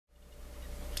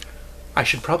I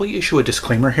should probably issue a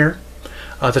disclaimer here.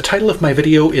 The title of my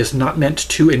video is not meant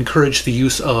to encourage the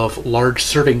use of large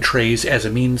serving trays as a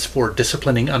means for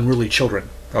disciplining unruly children,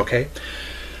 okay?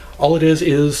 All it is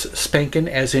spankin'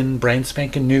 as in brand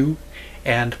spankin' new,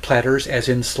 and platters as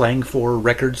in slang for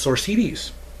records or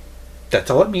CDs. That's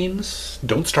all it means.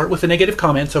 Don't start with the negative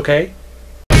comments, okay?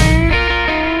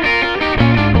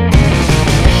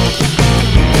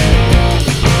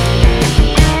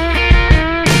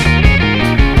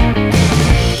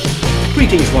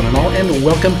 Greetings one and all, and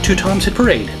welcome to Tom's Hit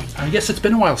Parade. Yes, it's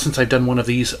been a while since I've done one of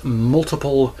these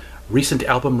multiple recent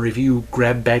album review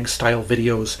grab bag style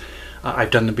videos.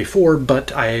 I've done them before, but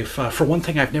for one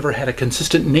thing, I've never had a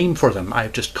consistent name for them.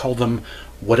 I've just called them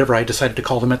whatever I decided to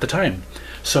call them at the time.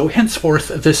 So henceforth,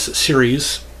 this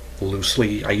series,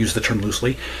 loosely, I use the term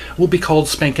loosely, will be called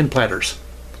Spankin Platters.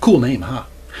 Cool name, huh?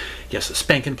 Yes,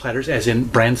 Spankin Platters as in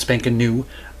brand spankin' new,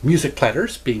 music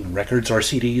platters, being records or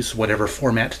CDs, whatever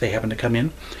format they happen to come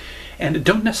in. And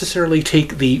don't necessarily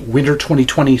take the Winter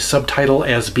 2020 subtitle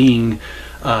as being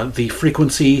the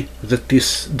frequency that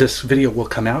this video will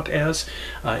come out as.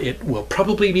 It will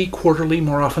probably be quarterly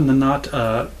more often than not,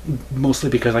 mostly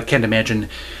because I can't imagine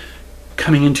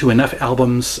coming into enough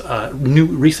albums, new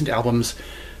recent albums,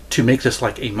 to make this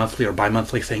like a monthly or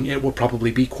bi-monthly thing. It will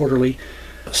probably be quarterly.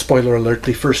 Spoiler alert,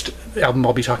 the first album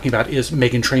I'll be talking about is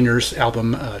Meghan Trainor's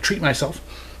album, Treat Myself.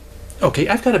 Okay,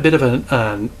 I've got a bit of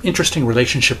an interesting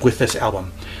relationship with this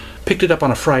album. Picked it up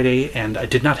on a Friday, and I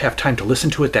did not have time to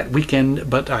listen to it that weekend,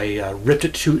 but I ripped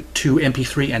it to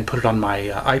MP3 and put it on my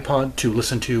iPod to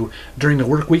listen to during the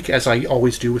work week, as I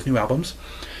always do with new albums.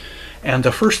 And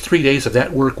the first 3 days of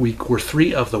that work week were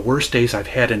 3 of the worst days I've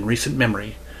had in recent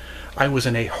memory. I was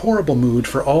in a horrible mood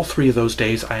for all 3 of those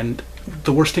days, and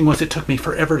the worst thing was it took me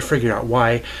forever to figure out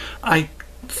why. I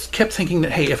kept thinking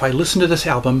that, hey, if I listen to this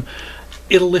album,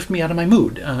 it'll lift me out of my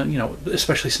mood, you know,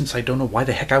 especially since I don't know why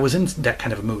the heck I was in that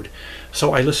kind of a mood.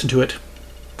 So I listened to it,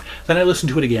 then I listened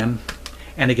to it again,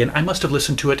 and again. I must have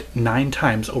listened to it 9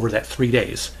 times over that 3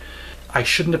 days. I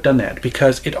shouldn't have done that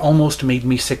because it almost made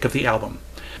me sick of the album.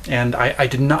 And I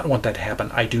did not want that to happen.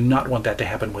 I do not want that to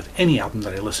happen with any album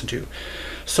that I listen to.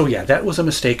 So yeah, that was a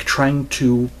mistake, trying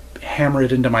to hammer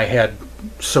it into my head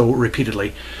so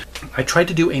repeatedly. I tried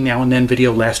to do a now and then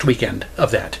video last weekend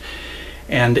of that,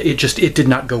 and it did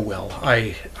not go well.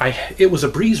 It was a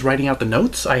breeze writing out the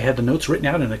notes. I had the notes written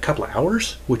out in a couple of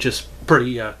hours, which is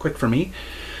pretty quick for me.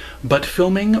 But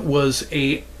filming was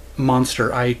a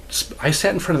monster. I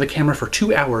sat in front of the camera for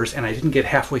 2 hours and I didn't get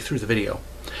halfway through the video.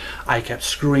 I kept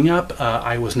screwing up.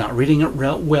 I was not reading it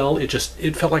well.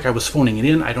 It felt like I was phoning it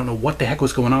in. I don't know what the heck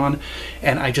was going on,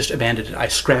 and I just abandoned it. I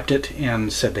scrapped it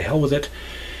and said the hell with it.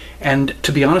 And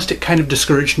to be honest, it kind of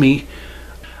discouraged me.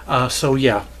 So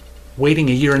yeah, waiting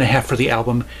 1.5 years for the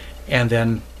album, and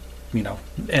then, you know,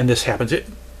 and this happens.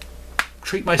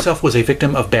 Treat Myself was a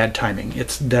victim of bad timing.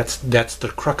 That's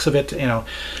the crux of it, you know.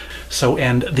 So,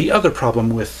 and the other problem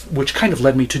with, which kind of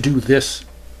led me to do this,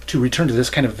 to return to this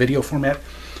kind of video format,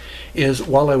 is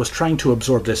while I was trying to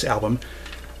absorb this album,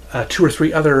 2 or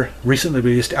 3 other recently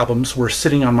released albums were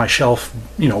sitting on my shelf,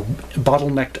 you know,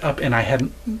 bottlenecked up, and I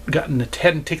hadn't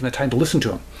taken the time to listen to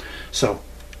them. So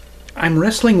I'm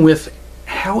wrestling with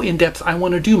how in-depth I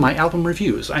want to do my album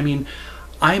reviews. I mean,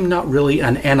 I'm not really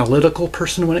an analytical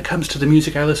person when it comes to the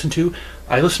music I listen to.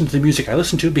 I listen to the music I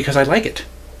listen to because I like it.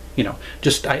 You know,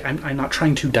 just I'm not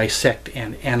trying to dissect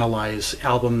and analyze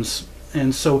albums.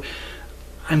 And so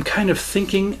I'm kind of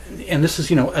thinking, and this is,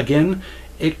 you know, again,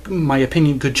 my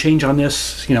opinion could change on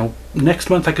this. You know, next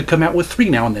month I could come out with 3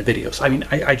 now and then videos. I mean,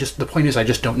 the point is I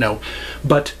just don't know.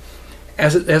 But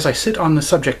as I sit on the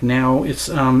subject now, it's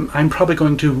I'm probably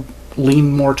going to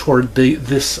lean more toward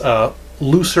this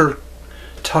looser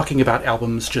talking about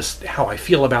albums, just how I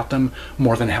feel about them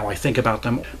more than how I think about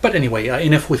them. But anyway,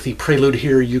 enough with the prelude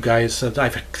here, you guys. I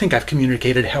think I've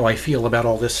communicated how I feel about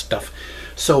all this stuff.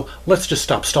 So let's just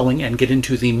stop stalling and get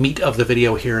into the meat of the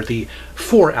video here. The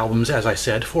 4 albums, as I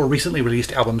said, 4 recently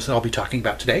released albums that I'll be talking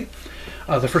about today.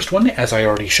 The first one, as I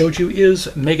already showed you, is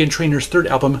Meghan Trainor's 3rd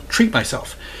album, Treat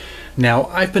Myself. Now,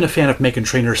 I've been a fan of Meghan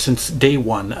Trainor since day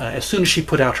one. As soon as she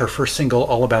put out her first single,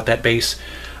 All About That Bass,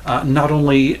 not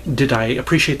only did I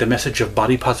appreciate the message of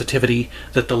body positivity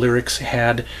that the lyrics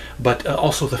had, but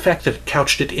also the fact that it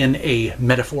couched it in a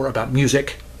metaphor about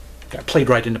music. Got played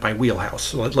right into my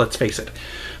wheelhouse, let's face it.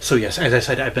 So yes, as I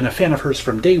said, I've been a fan of hers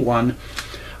from day one.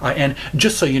 And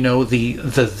just so you know, the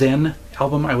Then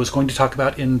album I was going to talk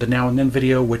about in the Now and Then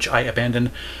video, which I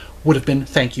abandoned, would have been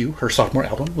Thank You, her sophomore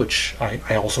album, which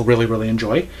I also really, really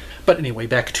enjoy. But anyway,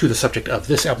 back to the subject of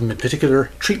this album in particular,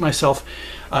 Treat Myself.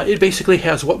 It basically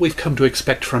has what we've come to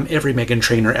expect from every Meghan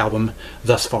Trainor album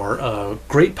thus far.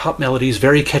 Great pop melodies,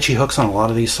 very catchy hooks on a lot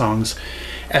of these songs,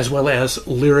 as well as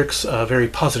lyrics, very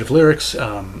positive lyrics,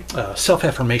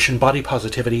 self-affirmation, body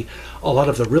positivity, a lot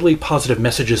of the really positive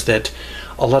messages that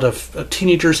a lot of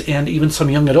teenagers and even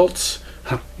some young adults,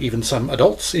 even some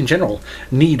adults in general,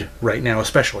 need right now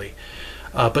especially.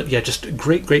 But yeah, just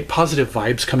great positive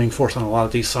vibes coming forth on a lot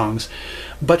of these songs.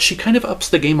 But she kind of ups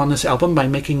the game on this album by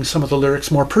making some of the lyrics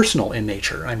more personal in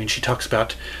nature. I mean, she talks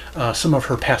about some of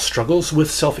her past struggles with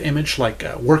self-image, like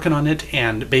Working on It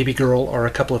and Baby Girl are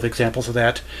a couple of examples of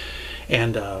that.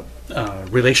 And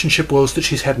relationship woes that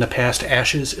she's had in the past.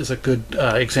 Ashes is a good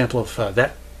example of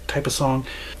that type of song.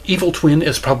 Evil Twin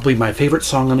is probably my favorite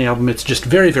song on the album. It's just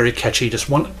very catchy,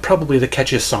 just probably the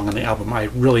catchiest song on the album. I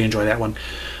really enjoy that one.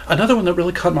 Another one that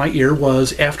really caught my ear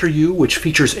was After You, which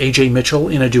features AJ Mitchell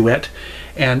in a duet,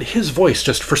 and his voice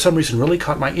just for some reason really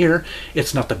caught my ear.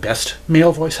 It's not the best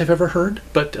male voice I've ever heard,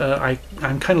 but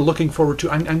I'm kind of looking forward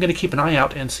to, I'm going to keep an eye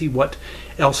out and see what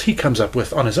else he comes up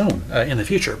with on his own in the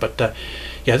future. But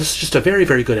yeah, this is just a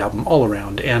very good album all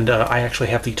around, and I actually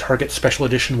have the Target Special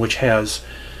Edition, which has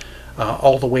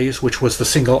All the Ways, which was the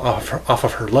single off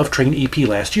of her Love Train EP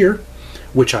last year,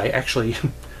 which I actually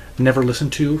never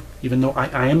listened to, even though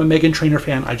I am a Meghan Trainor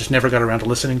fan. I just never got around to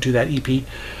listening to that EP.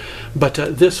 But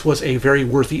this was a very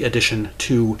worthy addition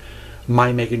to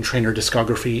my Meghan Trainor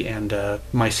discography and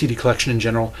my CD collection in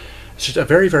general. It's just a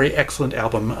very excellent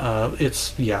album.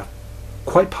 It's, yeah,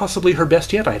 quite possibly her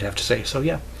best yet, I'd have to say. So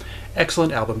yeah,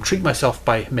 excellent album. Treat Myself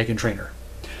by Meghan Trainor.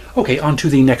 Okay, on to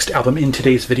the next album in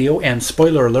today's video, and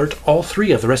spoiler alert, all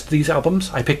three of the rest of these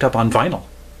albums I picked up on vinyl.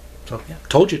 So yeah,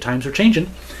 told you, times are changing.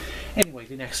 Anyway,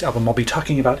 the next album I'll be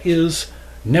talking about is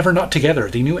Never Not Together,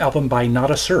 the new album by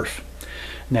Nada Surf.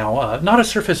 Now, Nada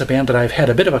Surf is a band that I've had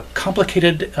a bit of a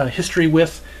complicated history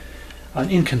with, an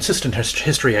inconsistent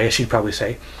history, I guess you'd probably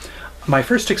say. My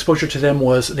first exposure to them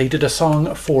was they did a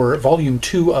song for Volume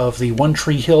 2 of the One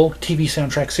Tree Hill TV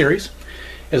soundtrack series.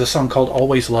 Is a song called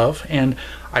Always Love, and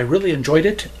I really enjoyed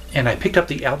it, and I picked up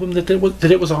the album that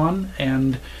it was on,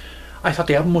 and I thought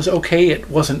the album was okay. It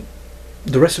wasn't,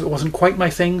 the rest of it wasn't quite my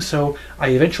thing, so I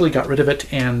eventually got rid of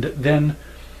it. And then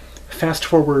fast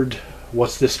forward,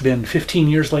 what's this been, 15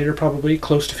 years later, probably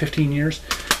close to 15 years,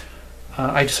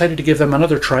 I decided to give them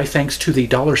another try thanks to the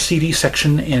 $1 CD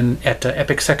section at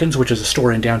Epic Seconds, which is a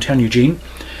store in downtown Eugene.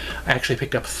 I actually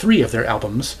picked up 3 of their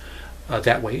albums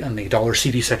that way on the $1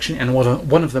 CD section, and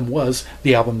one of them was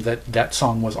the album that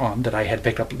song was on that I had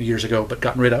picked up years ago but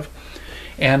gotten rid of.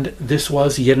 And this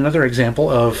was yet another example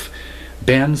of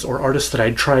bands or artists that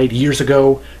I'd tried years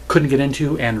ago, couldn't get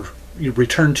into, and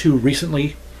returned to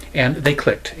recently, and they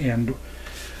clicked. And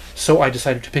so I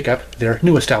decided to pick up their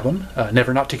newest album,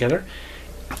 Never Not Together.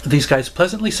 These guys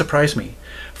pleasantly surprised me.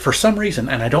 For some reason,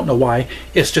 and I don't know why,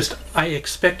 it's just I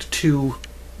expect to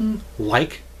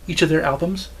like each of their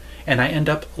albums, and I end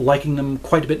up liking them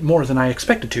quite a bit more than I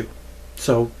expected to.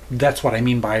 So that's what I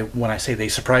mean by when I say they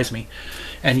surprise me.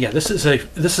 And yeah, this is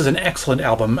an excellent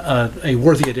album, a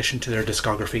worthy addition to their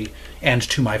discography and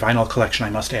to my vinyl collection, I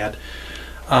must add.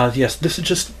 Yes, this is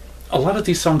just, a lot of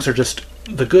these songs are just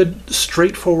the good,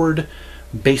 straightforward,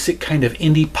 basic kind of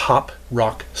indie pop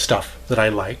rock stuff that I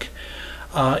like.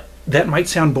 That might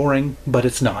sound boring, but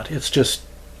it's not. It's just,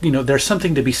 you know, there's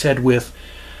something to be said with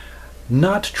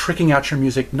not tricking out your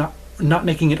music, not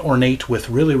making it ornate with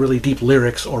really deep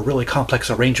lyrics or really complex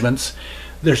arrangements.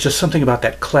 There's just something about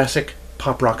that classic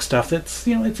pop rock stuff that's,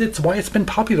 you know, it's why it's been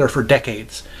popular for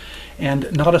decades.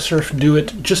 And Nada Surf do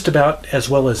it just about as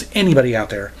well as anybody out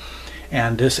there.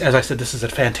 And this, as I said, this is a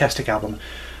fantastic album.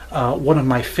 One of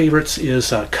my favorites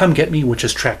is Come Get Me, which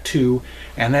is track 2,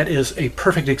 and that is a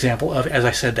perfect example of, as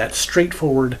I said, that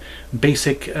straightforward,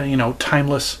 basic, you know,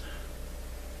 timeless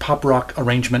pop rock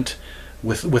arrangement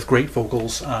with great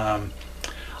vocals.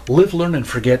 Live, Learn, and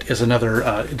Forget is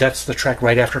another, that's the track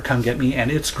right after Come Get Me, and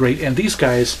it's great. And these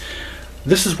guys,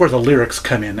 this is where the lyrics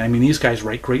come in. I mean, these guys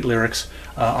write great lyrics.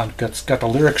 Got the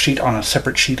lyric sheet on a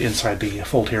separate sheet inside the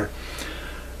fold here.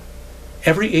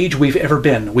 Every age we've ever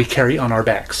been, we carry on our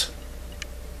backs.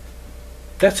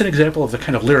 That's an example of the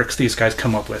kind of lyrics these guys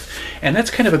come up with. And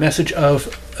that's kind of a message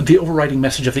of, the overriding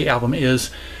message of the album is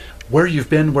where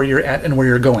you've been, where you're at, and where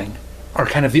you're going are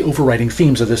kind of the overriding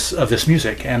themes of this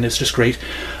music, and it's just great.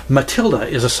 Matilda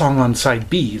is a song on side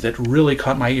B that really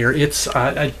caught my ear. It's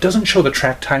it doesn't show the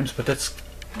track times, but that's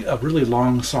a really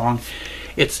long song.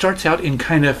 It starts out in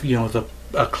kind of, you know, the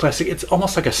classic, it's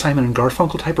almost like a Simon and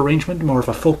Garfunkel type arrangement, more of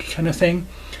a folky kind of thing.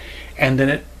 and then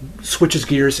it switches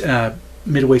gears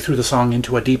midway through the song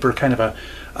into a deeper kind of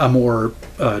a more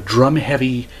drum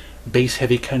heavy, bass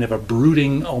heavy, kind of a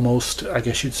brooding, almost, I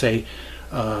guess you'd say,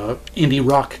 indie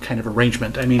rock kind of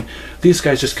arrangement. I mean, these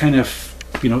guys just kind of,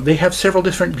 you know, they have several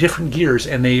different gears,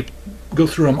 and they go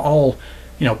through them all,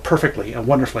 you know, perfectly and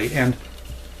wonderfully. And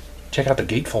check out the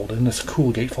gatefold. Isn't this a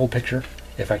cool gatefold picture?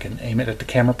 If I can aim it at the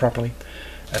camera properly,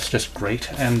 that's just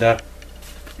great. And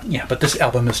yeah, but this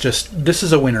album is just, this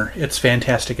is a winner. It's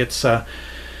fantastic. It's I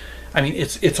mean,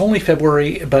 it's only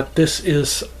February, but this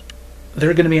is, there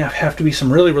are going to have to be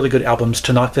some really good albums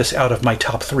to knock this out of my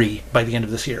top 3 by the end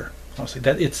of this year. Honestly,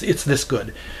 that it's this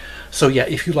good. So yeah,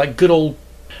 if you like good old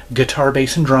guitar,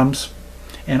 bass, and drums,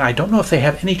 and I don't know if they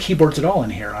have any keyboards at all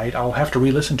in here. I'll have to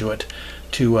re-listen to it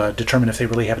to determine if they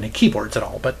really have any keyboards at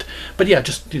all. But yeah,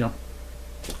 just, you know,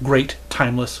 great,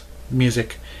 timeless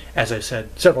music, as I've said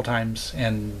several times,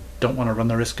 and don't want to run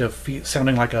the risk of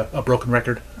sounding like a broken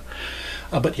record.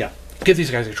 But yeah, give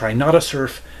these guys a try. Not a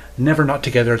Surf, Never Not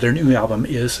Together. Their new album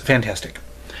is fantastic.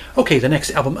 Okay, the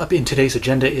next album up in today's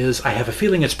agenda is, I have a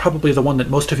feeling it's probably the one that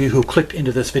most of you who clicked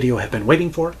into this video have been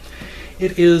waiting for.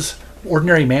 It is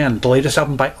Ordinary Man, the latest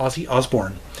album by Ozzy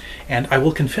Osbourne. And I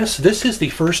will confess, this is the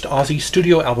first Ozzy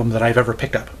studio album that I've ever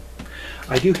picked up.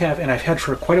 I do have, and I've had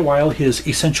for quite a while, his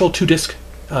Essential 2-disc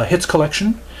hits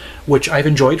collection, which I've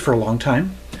enjoyed for a long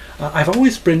time. I've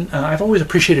always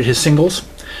appreciated his singles,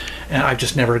 and I've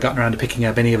just never gotten around to picking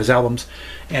up any of his albums.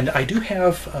 And I do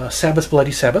have Sabbath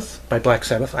Bloody Sabbath by Black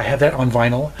Sabbath. I have that on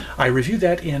vinyl. I reviewed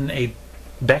that in a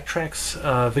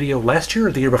Backtracks video last year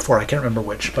or the year before. I can't remember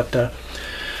which.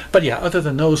 But yeah, other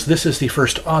than those, this is the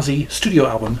first Ozzy studio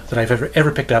album that I've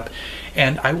ever picked up.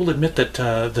 And I will admit that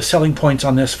the selling points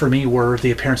on this for me were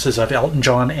the appearances of Elton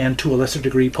John and, to a lesser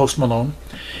degree, Post Malone.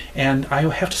 And I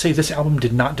have to say, this album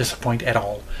did not disappoint at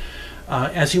all.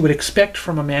 As you would expect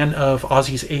from a man of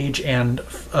Ozzy's age and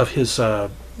of his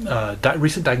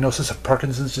recent diagnosis of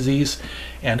Parkinson's disease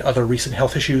and other recent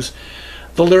health issues,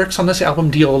 the lyrics on this album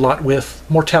deal a lot with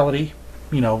mortality,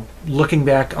 you know, looking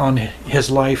back on his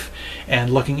life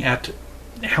and looking at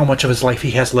how much of his life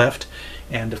he has left,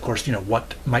 and of course, you know,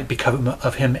 what might become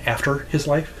of him after his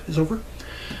life is over.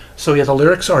 So yeah, the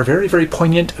lyrics are very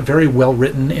poignant, very well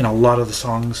written in a lot of the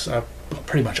songs,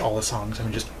 pretty much all the songs. I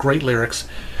mean, just great lyrics.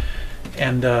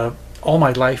 And All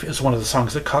My Life is one of the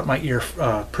songs that caught my ear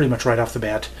pretty much right off the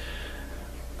bat.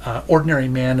 Ordinary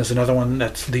Man is another one.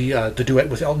 That's the duet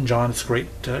with Elton John. It's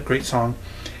a great song.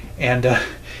 And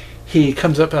he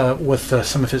comes up with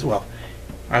some of his, well,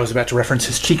 I was about to reference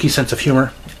his cheeky sense of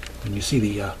humor. And you see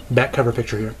the back cover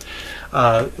picture here.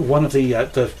 One of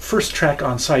the first track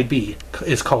on side B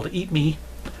is called Eat Me.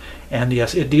 And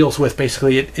yes, it deals with,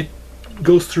 basically, it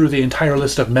goes through the entire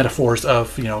list of metaphors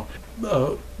of, you know,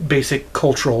 basic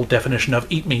cultural definition of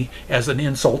eat me as an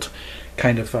insult,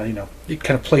 kind of, you know, it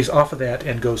kind of plays off of that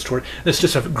and goes toward, it's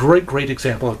just a great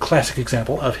example, a classic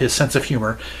example of his sense of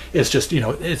humor. It's just, you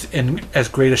know, it's in as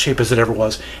great a shape as it ever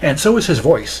was, and so is his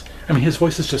voice. I mean, his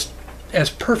voice is just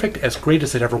as perfect, as great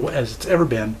as it's ever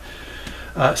been.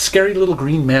 Scary Little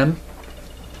Green Men,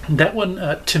 that one,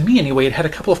 to me anyway, it had a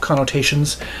couple of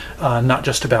connotations, not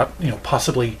just about, you know,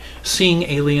 possibly seeing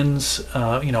aliens,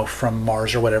 you know, from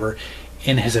Mars or whatever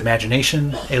in his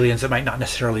imagination, aliens that might not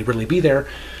necessarily really be there,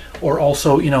 or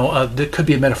also, you know, there could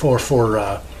be a metaphor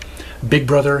for Big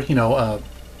Brother, you know,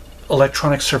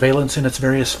 electronic surveillance in its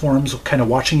various forms, kind of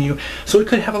watching you. So it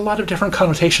could have a lot of different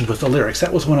connotations with the lyrics.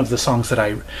 That was one of the songs that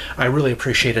I really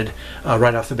appreciated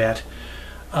right off the bat.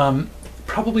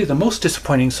 Probably the most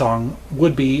disappointing song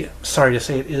would be, sorry to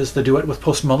say it, is the duet with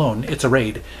Post Malone, It's a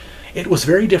Raid. It was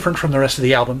very different from the rest of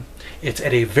the album. It's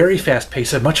at a very fast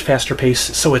pace, a much faster pace,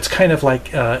 so it's kind of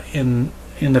like in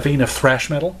the vein of thrash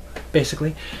metal,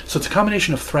 basically. So it's a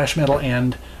combination of thrash metal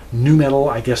and nu metal,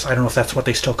 I guess. I don't know if that's what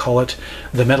they still call it.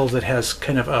 The metal that has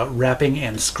kind of rapping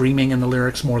and screaming in the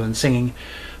lyrics more than singing.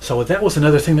 So that was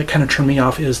another thing that kind of turned me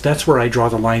off, is that's where I draw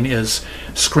the line, is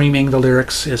screaming the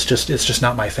lyrics. It's just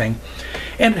not my thing.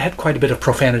 And it had quite a bit of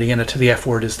profanity in it. The F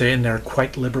word is in there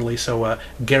quite liberally. So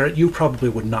Garrett, you probably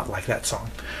would not like that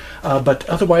song. But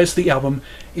otherwise, the album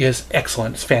is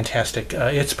excellent. It's fantastic.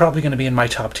 It's probably going to be in my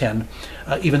top 10,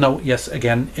 even though, yes,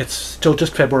 again, it's still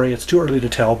just February. It's too early to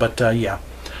tell, but yeah,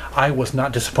 I was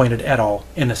not disappointed at all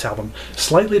in this album.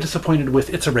 Slightly disappointed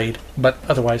with It's a Raid, but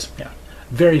otherwise, yeah,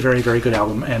 very good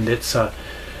album, and it's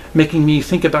making me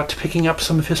think about picking up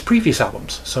some of his previous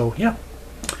albums. So yeah,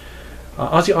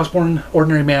 Ozzy Osbourne,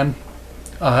 Ordinary Man,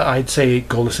 I'd say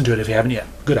go listen to it if you haven't yet.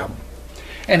 Good album.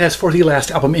 And as for the last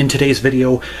album in today's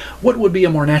video, what would be a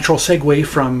more natural segue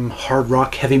from hard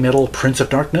rock, heavy metal, Prince of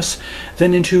Darkness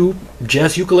than into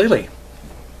jazz ukulele?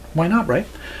 why not, right?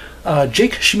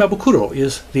 Jake Shimabukuro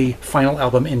is the final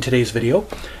album in today's video.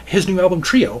 His new album,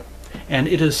 Trio, and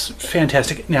it is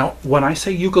fantastic. Now, when I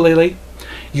say ukulele,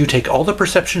 you take all the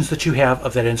perceptions that you have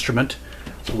of that instrument,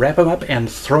 wrap them up, and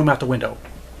throw them out the window.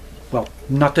 Well,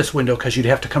 not this window, because you'd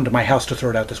have to come to my house to throw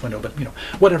it out this window, but, you know,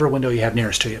 whatever window you have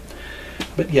nearest to you.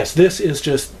 But yes, this is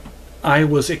just, I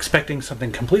was expecting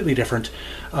something completely different.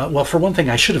 Well, for one thing,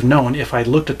 I should have known if I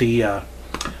looked at the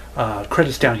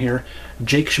credits down here.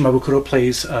 Jake Shimabukuro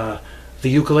plays the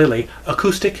ukulele,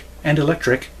 acoustic and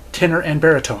electric, tenor and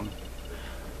baritone.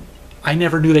 I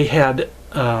never knew they had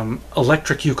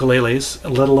electric ukuleles,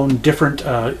 let alone different,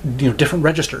 different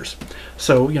registers.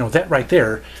 So, you know, that right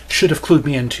there should have clued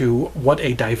me into what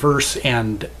a diverse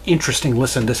and interesting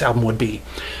listen this album would be.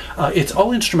 It's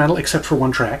all instrumental except for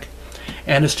one track,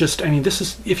 and it's just, I mean, this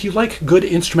is, if you like good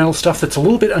instrumental stuff that's a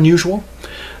little bit unusual,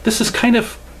 this is kind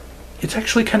of, it's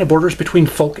actually kind of borders between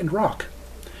folk and rock,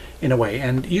 in a way.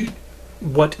 And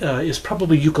what is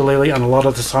probably ukulele on a lot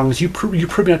of the songs, you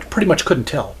pretty much couldn't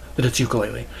tell that it's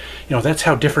ukulele. You know, that's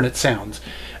how different it sounds.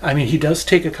 I mean, he does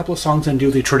take a couple of songs and do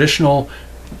the traditional,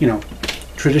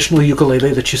 traditional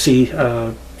ukulele that you see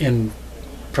in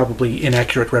probably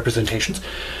inaccurate representations.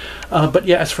 But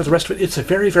yeah, as for the rest of it, it's a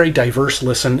very, very diverse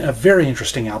listen, a very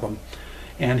interesting album.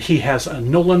 And he has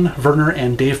Nolan, Werner,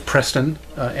 and Dave Preston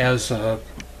as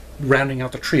rounding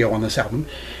out the trio on this album,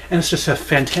 and it's just a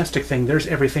fantastic thing. There's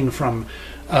everything from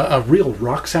a real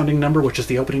rock sounding number, which is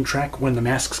the opening track, When the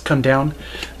Masks Come Down.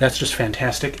 That's just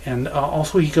fantastic. And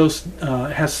also he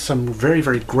has some very,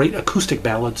 very great acoustic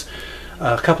ballads,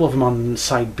 a couple of them on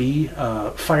side B,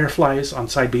 Fireflies on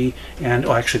side B, and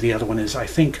actually the other one is, I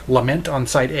think, Lament on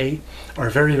side A,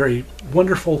 are very, very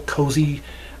wonderful, cozy,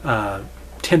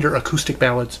 tender acoustic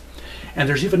ballads. And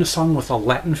there's even a song with a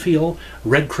Latin feel,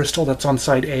 Red Crystal, that's on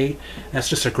side A. That's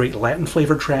just a great Latin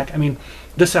flavored track. I mean,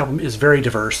 this album is very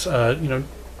diverse.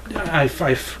 I've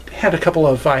had a couple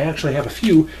of, I actually have a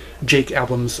few Jake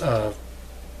albums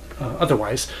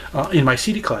otherwise in my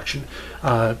CD collection.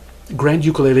 Grand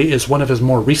Ukulele is one of his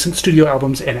more recent studio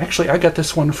albums, and actually I got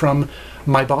this one from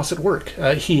my boss at work.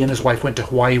 He and his wife went to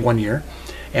Hawaii one year,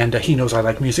 and he knows I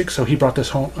like music, so he brought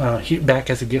this home back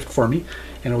as a gift for me,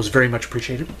 and it was very much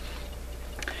appreciated.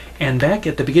 And back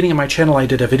at the beginning of my channel, I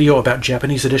did a video about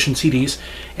Japanese edition CDs,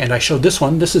 and I showed this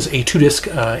one. This is a 2-disc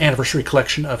anniversary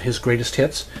collection of his greatest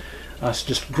hits. It's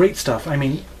just great stuff. I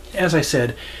mean, as I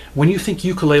said, when you think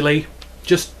ukulele,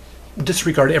 just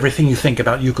disregard everything you think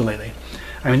about ukulele.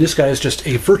 I mean, this guy is just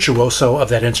a virtuoso of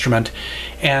that instrument,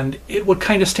 and it would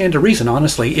kind of stand to reason,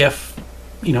 honestly, if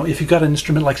you've got an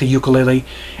instrument like the ukulele,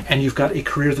 and you've got a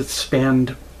career that's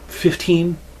spanned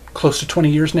 15, close to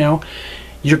 20 years now,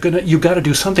 you've got to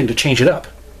do something to change it up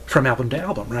from album to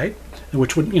album, right?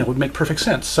 Which would make perfect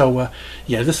sense. So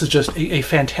yeah, this is just a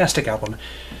fantastic album.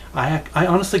 I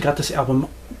honestly got this album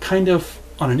kind of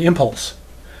on an impulse.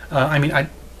 I mean,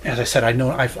 as I said,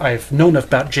 I've known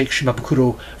about Jake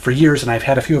Shimabukuro for years, and I've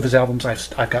had a few of his albums.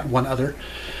 I've got one other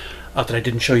that I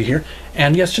didn't show you here,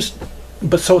 and yes,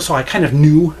 so I kind of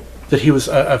knew that he was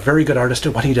a very good artist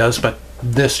at what he does, but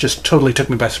this just totally took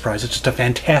me by surprise. It's just a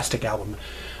fantastic album.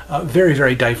 Very,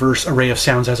 very diverse array of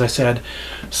sounds, as I said.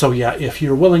 So yeah, if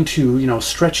you're willing to,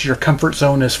 stretch your comfort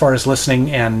zone as far as listening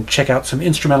and check out some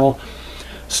instrumental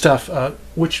stuff,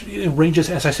 which ranges,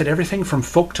 as I said, everything from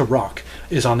folk to rock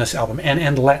is on this album,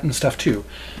 and Latin stuff too.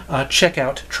 Check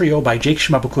out Trio by Jake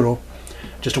Shimabukuro.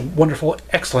 Just a wonderful,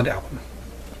 excellent album.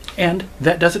 And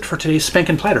that does it for today's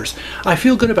Spankin Platters. I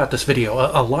feel good about this video,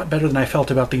 a lot better than I felt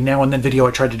about the Now and Then video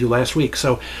I tried to do last week.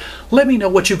 So let me know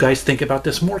what you guys think about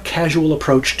this more casual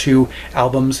approach to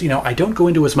albums. I don't go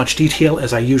into as much detail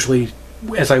as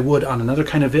I would on another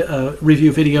kind of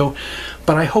review video,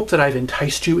 but I hope that I've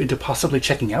enticed you into possibly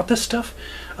checking out this stuff.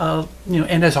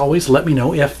 And as always, let me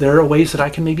know if there are ways that I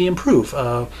can maybe improve,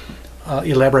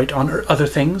 elaborate on other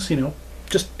things.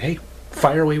 Just, hey,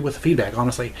 fire away with feedback,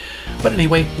 honestly. But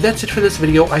anyway, that's it for this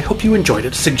video. I hope you enjoyed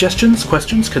it. Suggestions,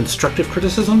 questions, constructive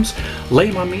criticisms, lay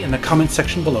them on me in the comments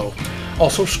section below.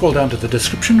 Also, scroll down to the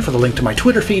description for the link to my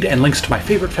Twitter feed and links to my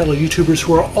favorite fellow YouTubers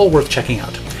who are all worth checking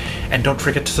out. And don't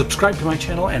forget to subscribe to my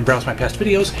channel and browse my past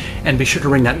videos, and be sure to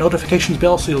ring that notifications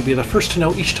bell so you'll be the first to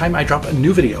know each time I drop a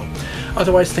new video.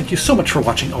 Otherwise, thank you so much for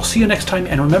watching. I'll see you next time,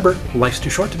 and remember, life's too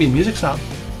short to be a music snob.